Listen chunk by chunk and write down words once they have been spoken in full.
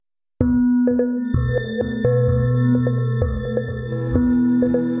Welcome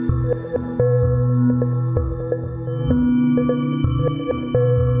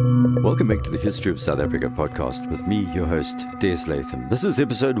back to the History of South Africa podcast with me, your host, Des Latham. This is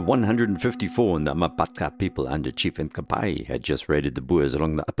episode 154, and the amaBhaca people under Chief Ncapayi had just raided the Boers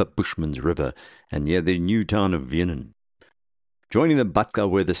along the upper Bushman River and near their new town of Weenen. Joining the Bhaca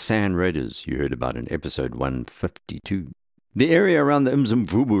were the San Raiders you heard about in episode 152. The area around the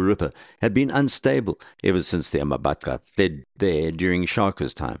Umzimvubu River had been unstable ever since the amaBhaca fled there during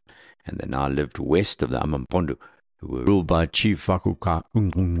Shaka's time, and they now lived west of the amaMpondo, who were ruled by Chief Faku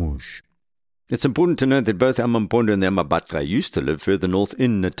Ngqungqushe. It's important to note that both amaMpondo and the amaBhaca used to live further north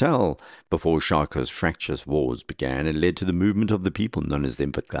in Natal before Shaka's fractious wars began and led to the movement of the people known as the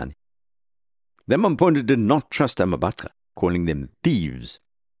Mfecane. The amaMpondo did not trust amaBhaca, calling them thieves.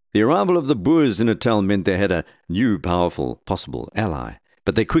 The arrival of the Boers in Natal meant they had a new powerful possible ally,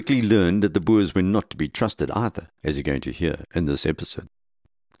 but they quickly learned that the Boers were not to be trusted either, as you're going to hear in this episode.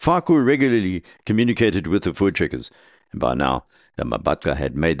 Faku regularly communicated with the Voortrekkers, and by now, the amaBhaca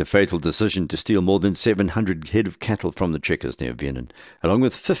had made the fatal decision to steal more than 700 head of cattle from the trekkers near Weenen, along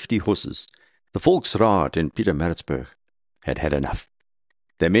with 50 horses. The Volksraad in Pietermaritzburg had had enough.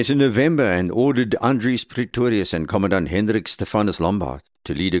 They met in November and ordered Andries Pretorius and commandant Hendrik Stephanus Lombard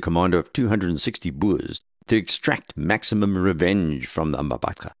to lead a commando of 260 Boers to extract maximum revenge from the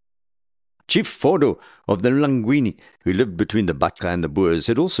amaBhaca. Chief Fodo of the Nlangwini, who lived between the Bhaca and the Boers,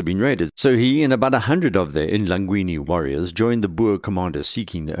 had also been raided, so he and about 100 of their Nlangwini warriors joined the Boer commander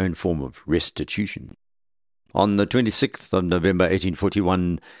seeking their own form of restitution. On the 26th of November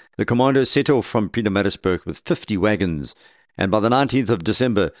 1841, the commando set off from Pietermaritzburg with 50 wagons, and by the 19th of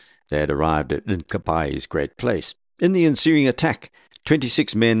December they had arrived at Ncapayi's great place. In the ensuing attack,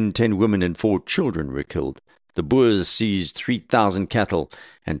 26 men, 10 women and 4 children were killed. The Boers seized 3,000 cattle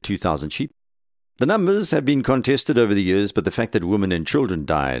and 2,000 sheep. The numbers have been contested over the years, but the fact that women and children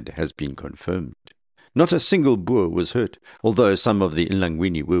died has been confirmed. Not a single Boer was hurt, although some of the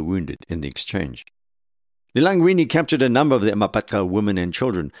Nlangwini were wounded in the exchange. The Nlangwini captured a number of the amaBhaca women and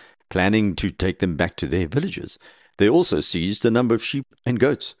children, planning to take them back to their villages. They also seized a number of sheep and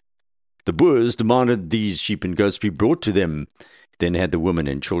goats. The Boers demanded these sheep and goats be brought to them, then had the women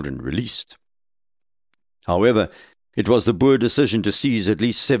and children released. However, it was the Boer decision to seize at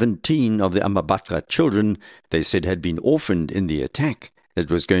least 17 of the amaBhaca children they said had been orphaned in the attack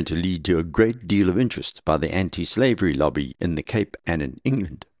that was going to lead to a great deal of interest by the anti-slavery lobby in the Cape and in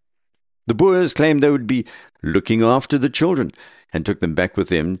England. The Boers claimed they would be looking after the children and took them back with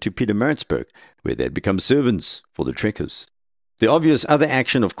them to Pietermaritzburg, where they had become servants for the trekkers. The obvious other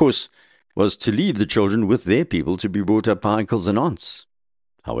action, of course, was to leave the children with their people to be brought up by uncles and aunts.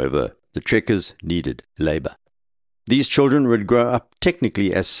 However, the trekkers needed labour. These children would grow up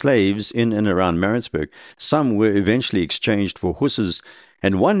technically as slaves in and around Maritzburg. Some were eventually exchanged for horses,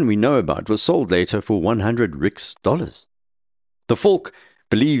 and one we know about was sold later for 100 rix dollars. The folk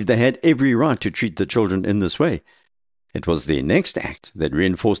believed they had every right to treat the children in this way. It was their next act that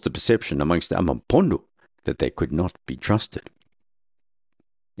reinforced the perception amongst the amaMpondo that they could not be trusted.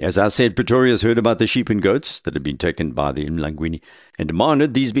 As I said, Pretorius heard about the sheep and goats that had been taken by the Nlangwini and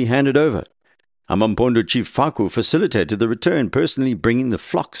demanded these be handed over. amaMpondo Chief Faku facilitated the return, personally bringing the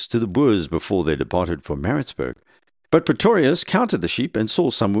flocks to the Boers before they departed for Maritzburg. But Pretorius counted the sheep and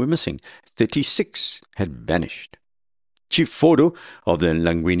saw some were missing. 36 had vanished. Chief Fodo of the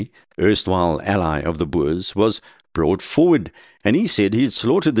Nlangwini, erstwhile ally of the Boers, was brought forward, and he said he had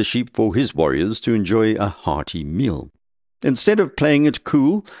slaughtered the sheep for his warriors to enjoy a hearty meal. Instead of playing it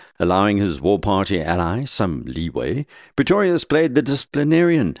cool, allowing his war party ally some leeway, Pretorius played the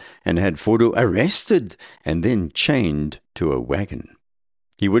disciplinarian and had Fodo arrested and then chained to a wagon.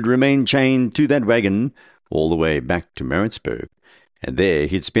 He would remain chained to that wagon all the way back to Maritzburg, and there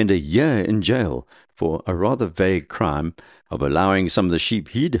he'd spend a year in jail for a rather vague crime of allowing some of the sheep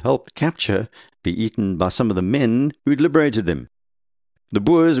he'd helped capture be eaten by some of the men who'd liberated them. The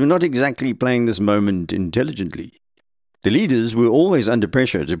Boers were not exactly playing this moment intelligently. The leaders were always under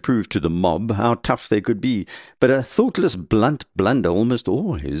pressure to prove to the mob how tough they could be, but a thoughtless, blunt blunder almost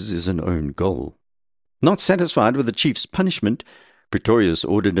always is an own goal. Not satisfied with the chief's punishment, Pretorius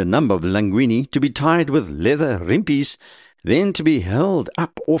ordered a number of Nlangwini to be tied with leather rimpies, then to be held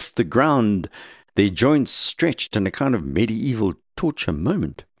up off the ground, their joints stretched in a kind of medieval torture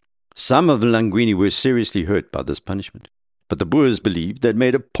moment. Some of the Nlangwini were seriously hurt by this punishment, but the Boers believed they'd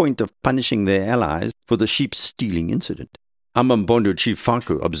made a point of punishing their allies for the sheep-stealing incident. amaMpondo Chief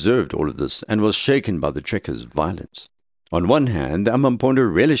Faku observed all of this and was shaken by the trekkers' violence. On one hand, the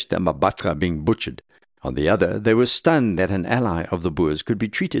amaMpondo relished the amaBhaca being butchered. On the other, they were stunned that an ally of the Boers could be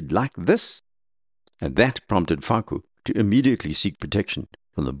treated like this, and that prompted Faku to immediately seek protection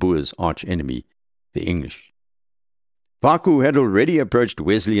from the Boers' arch-enemy, the English. Faku had already approached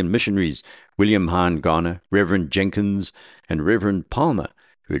Wesleyan missionaries, William Hine Garner, Reverend Jenkins, and Reverend Palmer,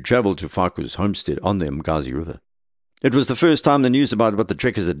 who had travelled to Faku's homestead on the Umgazi River. It was the first time the news about what the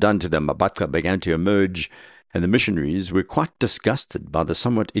trekkers had done to the amaBhaca began to emerge, and the missionaries were quite disgusted by the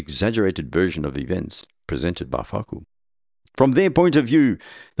somewhat exaggerated version of events presented by Faku. From their point of view,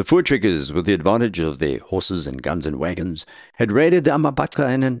 the Voortrekkers, with the advantage of their horses and guns and wagons, had raided the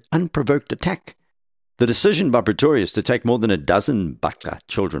amaBhaca in an unprovoked attack. The decision by Pretorius to take more than a dozen Bhaca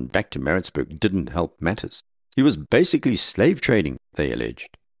children back to Maritzburg didn't help matters. He was basically slave trading, they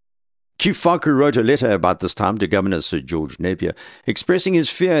alleged. Chief Faku wrote a letter about this time to Governor Sir George Napier, expressing his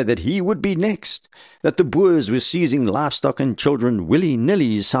fear that he would be next, that the Boers were seizing livestock and children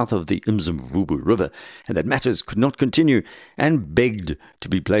willy-nilly south of the Umzimvubu River, and that matters could not continue, and begged to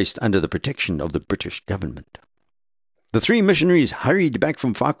be placed under the protection of the British government. The three missionaries hurried back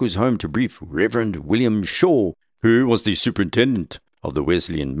from Faku's home to brief Reverend William Shaw, who was the superintendent of the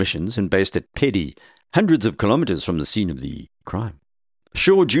Wesleyan missions and based at Pedi, hundreds of kilometres from the scene of the crime.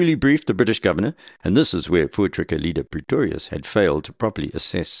 Shaw duly briefed the British governor, and this is where Voortrekker leader Pretorius had failed to properly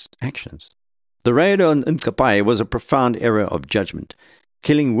assess actions. The raid on Ncapayi was a profound error of judgment.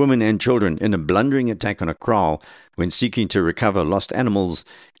 Killing women and children in a blundering attack on a kraal when seeking to recover lost animals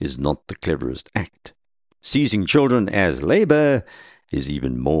is not the cleverest act. Seizing children as labour is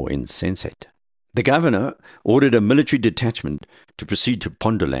even more insensate. The governor ordered a military detachment to proceed to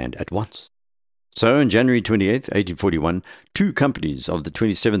Pondo land at once. So, on January 28, 1841, 2 companies of the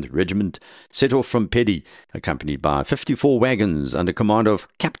 27th Regiment set off from Pedi, accompanied by 54 wagons under command of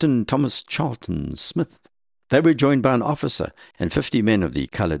Captain Thomas Charlton Smith. They were joined by an officer and 50 men of the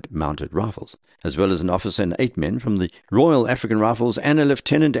Coloured Mounted Rifles, as well as an officer and 8 men from the Royal African Rifles and a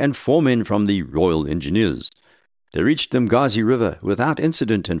lieutenant and 4 men from the Royal Engineers. They reached the Umgazi River without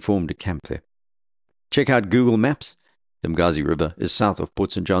incident and formed a camp there. Check out Google Maps. The Umgazi River is south of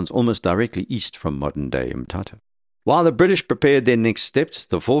Port St. John's, almost directly east from modern-day Umtata. While the British prepared their next steps,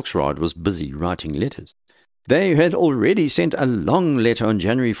 the Volksraad was busy writing letters. They had already sent a long letter on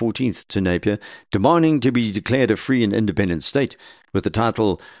January 14th to Napier, demanding to be declared a free and independent state, with the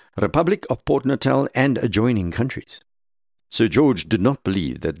title Republic of Port Natal and Adjoining Countries. Sir George did not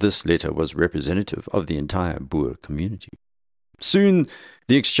believe that this letter was representative of the entire Boer community. Soon,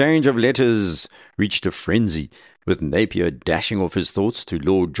 the exchange of letters reached a frenzy, with Napier dashing off his thoughts to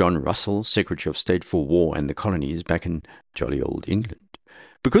Lord John Russell, Secretary of State for War and the Colonies back in jolly old England.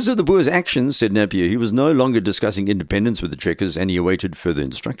 Because of the Boers' actions, said Napier, he was no longer discussing independence with the trekkers, and he awaited further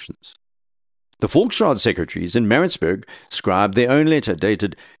instructions. The Volksraad secretaries in Maritzburg scribed their own letter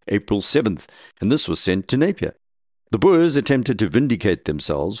dated April 7th, and this was sent to Napier. The Boers attempted to vindicate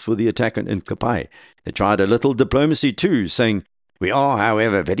themselves for the attack on Ncapayi. They tried a little diplomacy too, saying, "We are,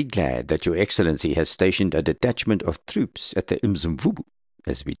 however, very glad that Your Excellency has stationed a detachment of troops at the Umzimvubu,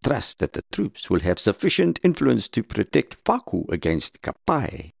 as we trust that the troops will have sufficient influence to protect Faku against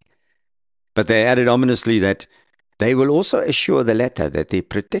Ncapayi." But they added ominously that they will also assure the latter that their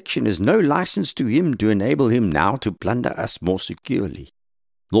protection is no license to him to enable him now to plunder us more securely.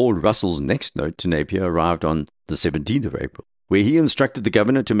 Lord Russell's next note to Napier arrived on the 17th of April, where he instructed the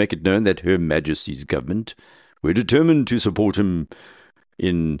governor to make it known that Her Majesty's government were determined to support him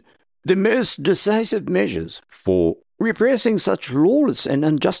in the most decisive measures for repressing such lawless and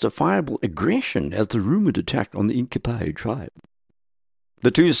unjustifiable aggression as the rumoured attack on the Ncapayi tribe.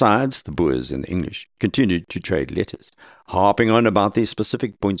 The two sides, the Boers and the English, continued to trade letters, harping on about their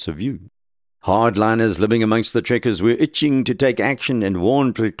specific points of view. Hardliners living amongst the trekkers were itching to take action and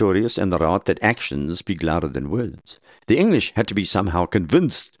warned Pretorius and the Raad that actions speak louder than words. The English had to be somehow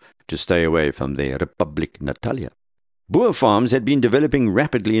convinced to stay away from their Republic Natalia. Boer farms had been developing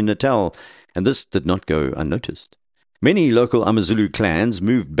rapidly in Natal, and this did not go unnoticed. Many local AmaZulu clans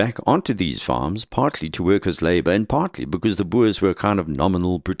moved back onto these farms, partly to work as labour and partly because the Boers were a kind of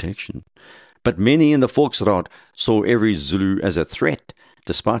nominal protection. But many in the Volksraad saw every Zulu as a threat,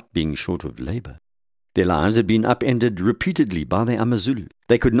 despite being short of labour. Their lives had been upended repeatedly by the AmaZulu.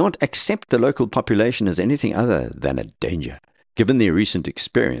 They could not accept the local population as anything other than a danger. Given their recent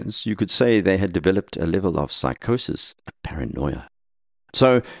experience, you could say they had developed a level of psychosis, a paranoia.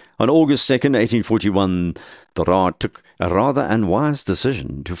 So, on August 2nd, 1841, the Raad took a rather unwise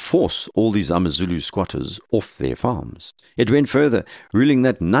decision to force all these AmaZulu squatters off their farms. It went further, ruling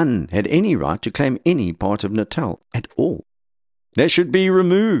that none had any right to claim any part of Natal at all. They should be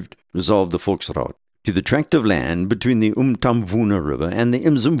removed, resolved the Volksraad, to the tract of land between the Umtamvuna River and the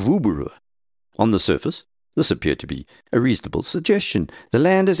Umzimvubu River. On the surface, this appeared to be a reasonable suggestion. The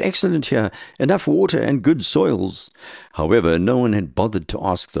land is excellent here, enough water and good soils. However, no one had bothered to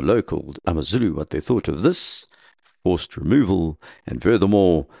ask the local amaZulu what they thought of this forced removal, and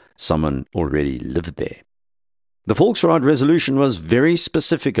furthermore, someone already lived there. The Volksraad resolution was very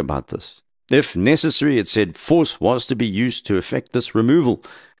specific about this. If necessary, it said force was to be used to effect this removal,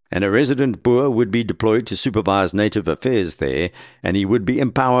 and a resident Boer would be deployed to supervise native affairs there, and he would be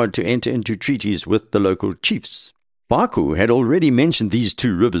empowered to enter into treaties with the local chiefs. Faku had already mentioned these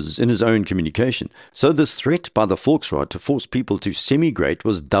two rivers in his own communication, so this threat by the Volksraad to force people to semigrate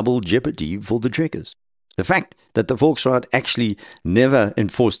was double jeopardy for the trekkers. The fact that the Volksraad actually never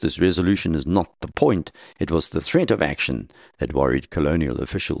enforced this resolution is not the point. It was the threat of action that worried colonial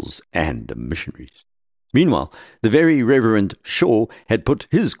officials and missionaries. Meanwhile, the very Reverend Shaw had put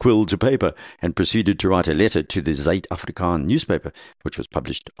his quill to paper and proceeded to write a letter to the Zuid-Afrikaan newspaper, which was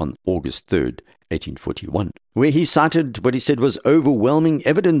published on August 3rd, 1841, where he cited what he said was overwhelming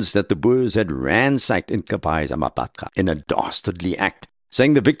evidence that the Boers had ransacked Ncapayi's amaBhaca in a dastardly act,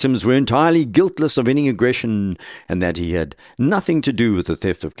 saying the victims were entirely guiltless of any aggression and that he had nothing to do with the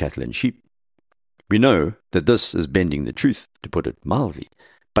theft of cattle and sheep. We know that this is bending the truth, to put it mildly,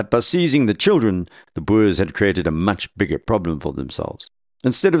 but by seizing the children, the Boers had created a much bigger problem for themselves.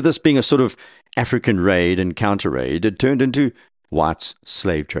 Instead of this being a sort of African raid and counter-raid, it turned into whites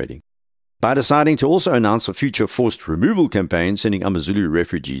slave trading. By deciding to also announce a future forced removal campaign sending amaZulu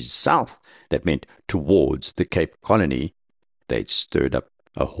refugees south, that meant towards the Cape Colony, they'd stirred up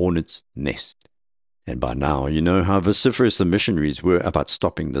a hornet's nest. And by now you know how vociferous the missionaries were about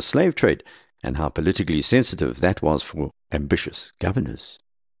stopping the slave trade, and how politically sensitive that was for ambitious governors.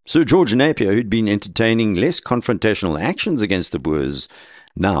 Sir George Napier, who'd been entertaining less confrontational actions against the Boers,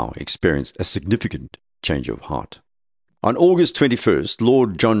 now experienced a significant change of heart. On August 21st,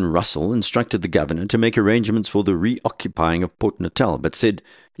 Lord John Russell instructed the governor to make arrangements for the reoccupying of Port Natal, but said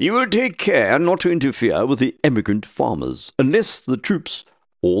he would take care not to interfere with the emigrant farmers, unless the troops,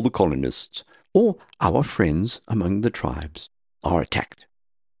 or the colonists, or our friends among the tribes are attacked.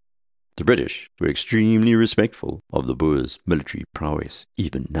 The British were extremely respectful of the Boers' military prowess,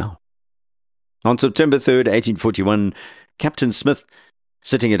 even now. On September 3rd, 1841, Captain Smith,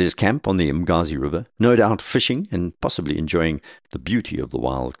 sitting at his camp on the Umgazi River, no doubt fishing and possibly enjoying the beauty of the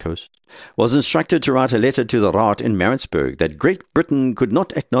wild coast, was instructed to write a letter to the Raad in Maritzburg that Great Britain could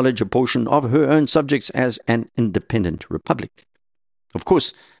not acknowledge a portion of her own subjects as an independent republic. Of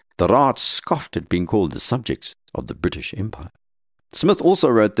course, the Raad scoffed at being called the subjects of the British Empire. Smith also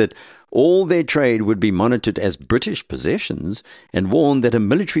wrote that all their trade would be monitored as British possessions and warned that a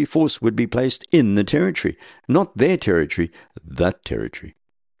military force would be placed in the territory, not their territory, that territory.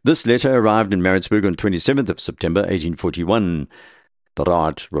 This letter arrived in Maritzburg on 27th of September 1841. The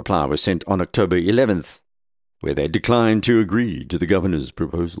Raad reply was sent on October 11th, where they declined to agree to the governor's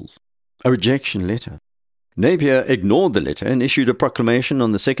proposals. A rejection letter. Napier ignored the letter and issued a proclamation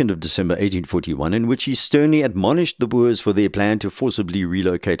on the 2nd of December 1841 in which he sternly admonished the Boers for their plan to forcibly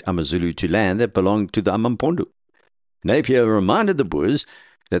relocate amaZulu to land that belonged to the amaMpondo. Napier reminded the Boers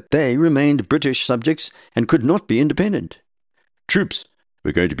that they remained British subjects and could not be independent. Troops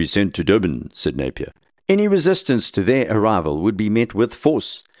were going to be sent to Durban, said Napier. Any resistance to their arrival would be met with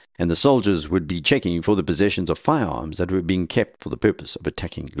force, and the soldiers would be checking for the possessions of firearms that were being kept for the purpose of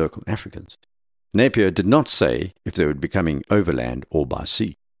attacking local Africans. Napier did not say if they would be coming overland or by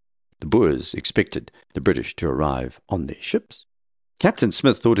sea. The Boers expected the British to arrive on their ships. Captain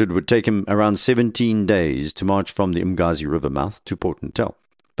Smith thought it would take him around 17 days to march from the Umgazi River mouth to Port Natal.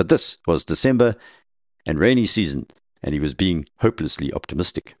 But this was December and rainy season, and he was being hopelessly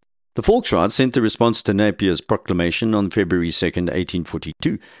optimistic. The Volksraad sent a response to Napier's proclamation on February 2nd,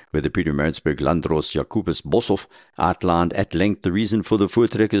 1842, where the Pietermaritzburg Landdros Jacobus Boshoff outlined at length the reason for the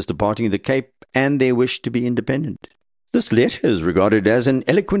Voortrekkers departing the Cape and their wish to be independent. This letter is regarded as an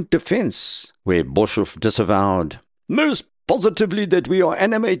eloquent defense, where Boshoff disavowed, most positively, that we are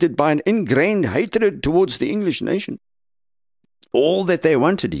animated by an ingrained hatred towards the English nation. All that they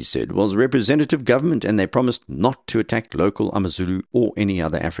wanted, he said, was representative government, and they promised not to attack local amaZulu or any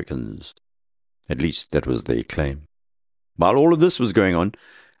other Africans. At least that was their claim. While all of this was going on,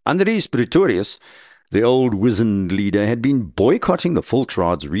 Andries Pretorius, the old wizened leader, had been boycotting the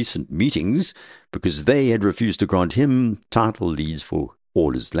Volksraad's recent meetings because they had refused to grant him title deeds for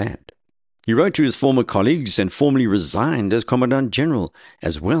all his land. He wrote to his former colleagues and formally resigned as Commandant General,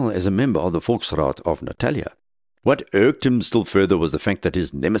 as well as a member of the Volksraad of Natalia. What irked him still further was the fact that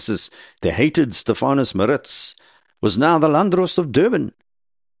his nemesis, the hated Stephanus Maritz, was now the Landdros of Durban.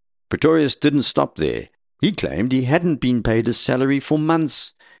 Pretorius didn't stop there. He claimed he hadn't been paid his salary for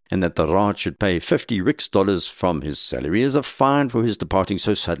months, and that the Raad should pay 50 riksdollars from his salary as a fine for his departing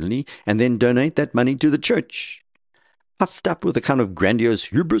so suddenly, and then donate that money to the church. Puffed up with a kind of grandiose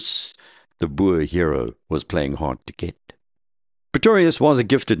hubris, the Boer hero was playing hard to get. Pretorius was a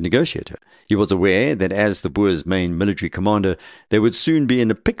gifted negotiator. He was aware that as the Boers' main military commander, they would soon be in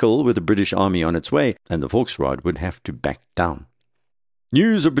a pickle with the British army on its way, and the Volksraad would have to back down.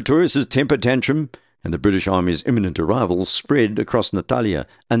 News of Pretorius's temper tantrum and the British army's imminent arrival spread across Natalia,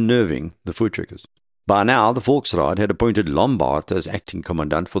 unnerving the Voortrekkers. By now, the Volksraad had appointed Lombard as acting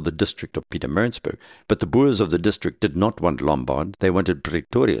commandant for the district of Pietermaritzburg, but the Boers of the district did not want Lombard, they wanted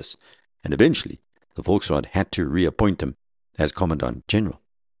Pretorius, and eventually the Volksraad had to reappoint him as Commandant General.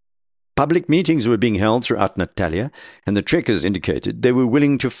 Public meetings were being held throughout Natalia, and the trekkers indicated they were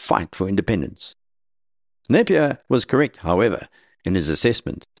willing to fight for independence. Napier was correct, however, in his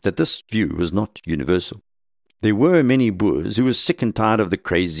assessment that this view was not universal. There were many Boers who were sick and tired of the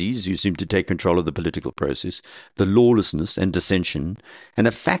crazies who seemed to take control of the political process, the lawlessness and dissension, and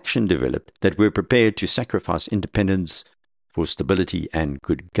a faction developed that were prepared to sacrifice independence for stability and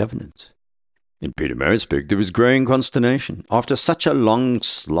good governance. In Pietermaritzburg, there was growing consternation. After such a long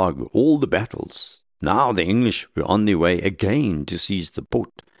slog, all the battles, now the English were on their way again to seize the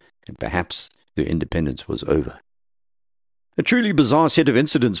port, and perhaps their independence was over. A truly bizarre set of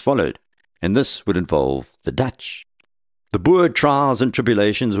incidents followed, and this would involve the Dutch. The Boer trials and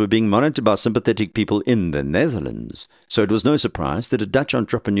tribulations were being monitored by sympathetic people in the Netherlands, so it was no surprise that a Dutch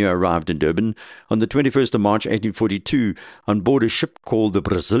entrepreneur arrived in Durban on the 21st of March 1842 on board a ship called the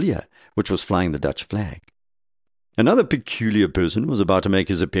Brasilia, which was flying the Dutch flag. Another peculiar person was about to make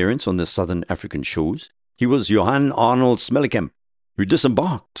his appearance on the southern African shores. He was Johann Arnold Swellekamp, who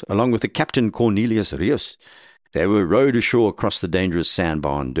disembarked along with the captain Cornelius Rius. They were rowed ashore across the dangerous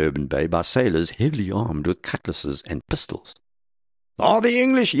sandbar in Durban Bay by sailors heavily armed with cutlasses and pistols. "Are the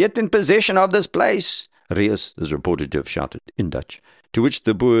English yet in possession of this place?" Rius is reported to have shouted in Dutch, to which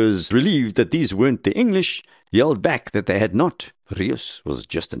the Boers, relieved that these weren't the English, yelled back that they had not. Rius was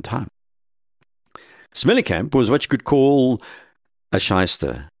just in time. Swellekamp was what you could call a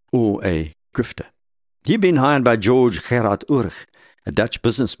shyster or a grifter. He'd been hired by George Gerard Urch, a Dutch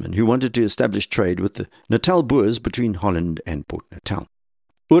businessman who wanted to establish trade with the Natal Boers between Holland and Port Natal.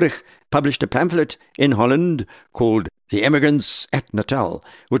 Urch published a pamphlet in Holland called The Emigrants at Natal,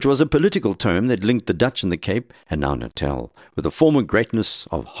 which was a political term that linked the Dutch in the Cape, and now Natal, with the former greatness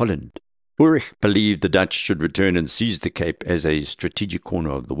of Holland. Urch believed the Dutch should return and seize the Cape as a strategic corner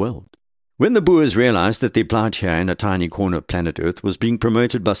of the world. When the Boers realized that their plight here in a tiny corner of planet Earth was being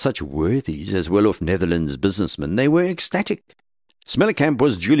promoted by such worthies as well-off Netherlands businessmen, they were ecstatic. Swellekamp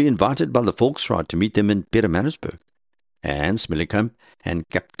was duly invited by the Volksraad to meet them in Pietermaritzburg, and Swellekamp and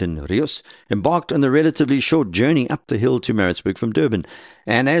Captain Rius embarked on the relatively short journey up the hill to Maritzburg from Durban,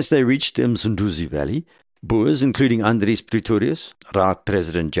 and as they reached the Umzimvubu Valley, Boers, including Andries Pretorius, Raad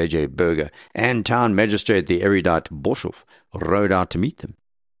President J.J. Burger, and Town Magistrate the erudite Boshoff, rode out to meet them.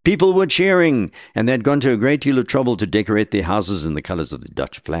 People were cheering, and they had gone to a great deal of trouble to decorate their houses in the colours of the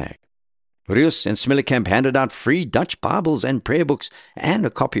Dutch flag. Rius and Swellekamp handed out free Dutch Bibles and prayer books and a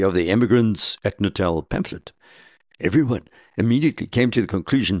copy of the Emigrants at Natal pamphlet. Everyone immediately came to the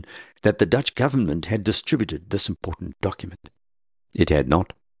conclusion that the Dutch government had distributed this important document. It had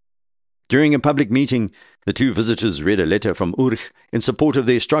not. During a public meeting, the two visitors read a letter from Urch in support of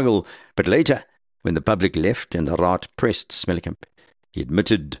their struggle, but later, when the public left and the Raad pressed Swellekamp, he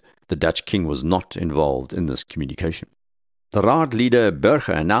admitted the Dutch king was not involved in this communication. The Raad leader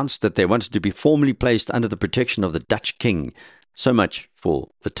Burger announced that they wanted to be formally placed under the protection of the Dutch king. So much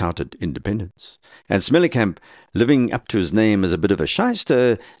for the touted independence. And Swellekamp, living up to his name as a bit of a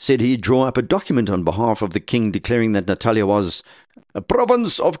shyster, said he'd draw up a document on behalf of the king declaring that Natalia was a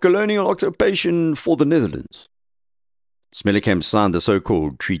province of colonial occupation for the Netherlands. Swellekamp signed the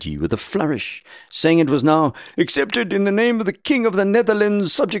so-called treaty with a flourish, saying it was now accepted in the name of the King of the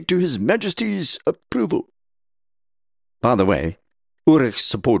Netherlands, subject to His Majesty's approval. By the way, Urch's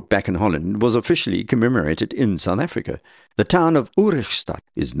support back in Holland was officially commemorated in South Africa. The town of Urchstad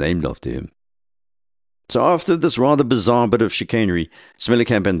is named after him. So after this rather bizarre bit of chicanery,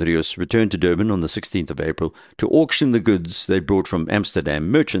 Swellekamp and Rius returned to Durban on the 16th of April to auction the goods they brought from Amsterdam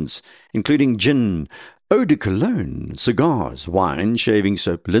merchants, including gin, eau de cologne, cigars, wine, shaving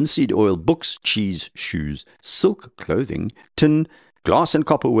soap, linseed oil, books, cheese, shoes, silk clothing, tin, glass and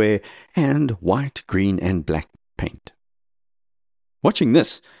copperware, and white, green, and black paint. Watching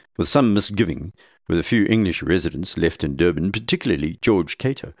this, with some misgiving, were the few English residents left in Durban, particularly George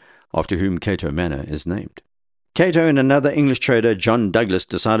Cato, after whom Cato Manor is named. Cato and another English trader, John Douglas,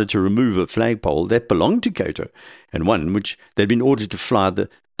 decided to remove a flagpole that belonged to Cato and one which they'd been ordered to fly the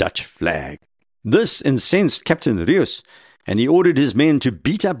Dutch flag. This incensed Captain Rius, and he ordered his men to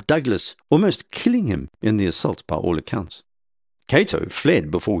beat up Douglas, almost killing him in the assault by all accounts. Cato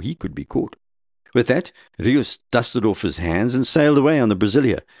fled before he could be caught. With that, Rius dusted off his hands and sailed away on the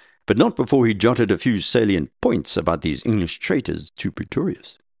Brasilia, but not before he jotted a few salient points about these English traitors to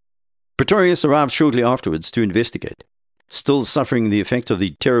Pretorius. Pretorius arrived shortly afterwards to investigate. Still suffering the effect of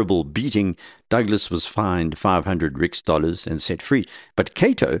the terrible beating, Douglas was fined 500 rix dollars and set free, but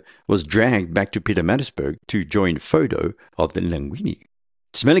Cato was dragged back to Pietermaritzburg to join Fodo of the Nlangwini.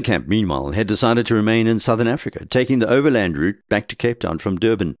 Swellekamp, meanwhile, had decided to remain in southern Africa, taking the overland route back to Cape Town from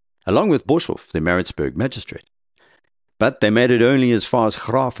Durban, along with Boshoff, the Maritzburg magistrate. But they made it only as far as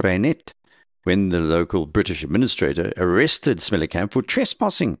Graaf Reinet, when the local British administrator arrested Swellekamp for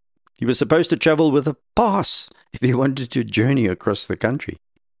trespassing. He was supposed to travel with a pass if he wanted to journey across the country.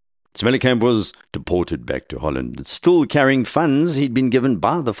 Swellekamp was deported back to Holland, still carrying funds he'd been given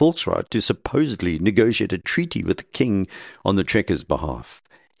by the Volksraad to supposedly negotiate a treaty with the king on the trekkers' behalf.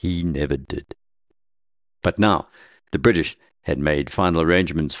 He never did. But now, the British had made final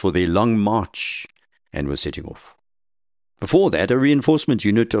arrangements for their long march and were setting off. Before that, a reinforcement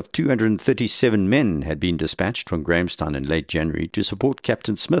unit of 237 men had been dispatched from Grahamstown in late January to support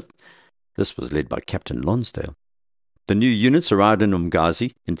Captain Smith. This was led by Captain Lonsdale. The new units arrived in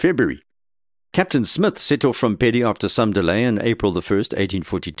Umgazi in February. Captain Smith set off from Pedi after some delay on April the 1st,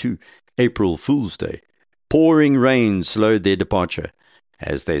 1842, April Fool's Day. Pouring rain slowed their departure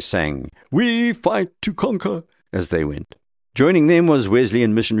as they sang, "We fight to conquer," as they went. Joining them was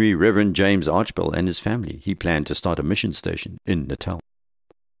Wesleyan missionary Reverend James Archbell and his family. He planned to start a mission station in Natal.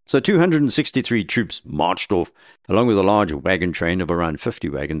 So 263 troops marched off, along with a large wagon train of around 50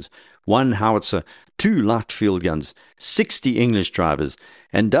 wagons, 1 howitzer, 2 light field guns, 60 English drivers,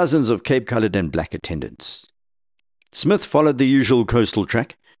 and dozens of Cape-coloured and black attendants. Smith followed the usual coastal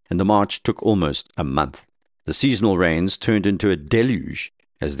track, and the march took almost a month. The seasonal rains turned into a deluge,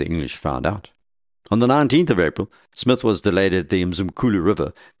 as the English found out. On the 19th of April, Smith was delayed at the Umzimvubu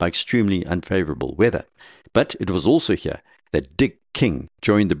River by extremely unfavourable weather. But it was also here that Dick King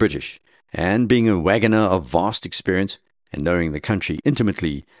joined the British, and being a wagoner of vast experience and knowing the country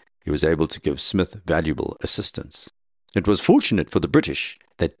intimately, he was able to give Smith valuable assistance. It was fortunate for the British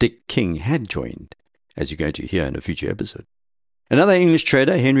that Dick King had joined, as you're going to hear in a future episode. Another English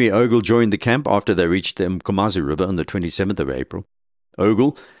trader, Henry Ogle, joined the camp after they reached the Umgazi River on the 27th of April.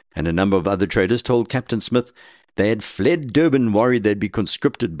 Ogle and a number of other traders told Captain Smith they had fled Durban, worried they'd be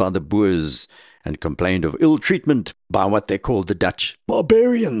conscripted by the Boers, and complained of ill treatment by what they called the Dutch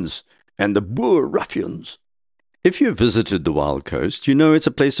barbarians and the Boer ruffians. If you've visited the Wild Coast, you know it's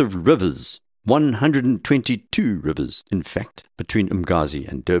a place of rivers, 122 rivers, in fact, between Umgazi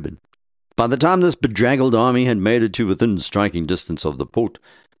and Durban. By the time this bedraggled army had made it to within striking distance of the port,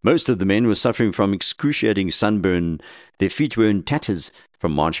 most of the men were suffering from excruciating sunburn. Their feet were in tatters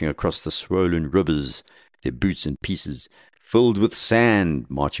from marching across the swollen rivers, their boots in pieces, filled with sand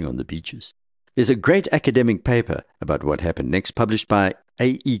marching on the beaches. There's a great academic paper about what happened next, published by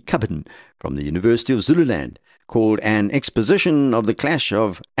A.E. Cubbin from the University of Zululand, called An Exposition of the Clash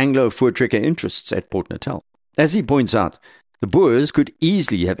of Anglo-Voortrekker Interests at Port Natal. As he points out, the Boers could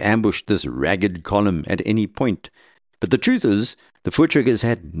easily have ambushed this ragged column at any point, but the truth is, the Voortrekkers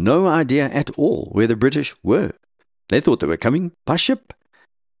had no idea at all where the British were. They thought they were coming by ship.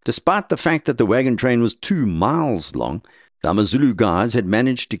 Despite the fact that the wagon train was 2 miles long, the AmaZulu guards had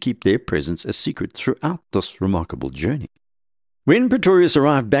managed to keep their presence a secret throughout this remarkable journey. When Pretorius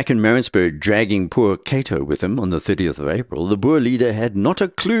arrived back in Maritzburg, dragging poor Cato with him on the 30th of April, the Boer leader had not a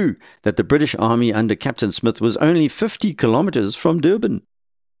clue that the British army under Captain Smith was only 50 kilometres from Durban.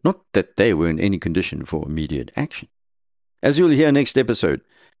 Not that they were in any condition for immediate action. As you'll hear next episode,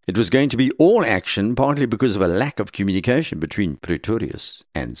 it was going to be all action, partly because of a lack of communication between Pretorius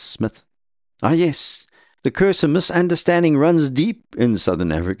and Smith. Ah yes, the curse of misunderstanding runs deep in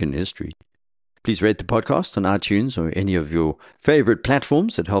Southern African history. Please rate the podcast on iTunes or any of your favorite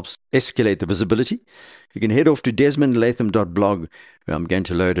platforms. It helps escalate the visibility. You can head off to desmondlatham.blog, where I'm going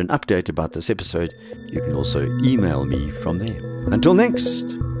to load an update about this episode. You can also email me from there. Until next,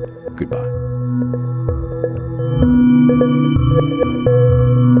 goodbye.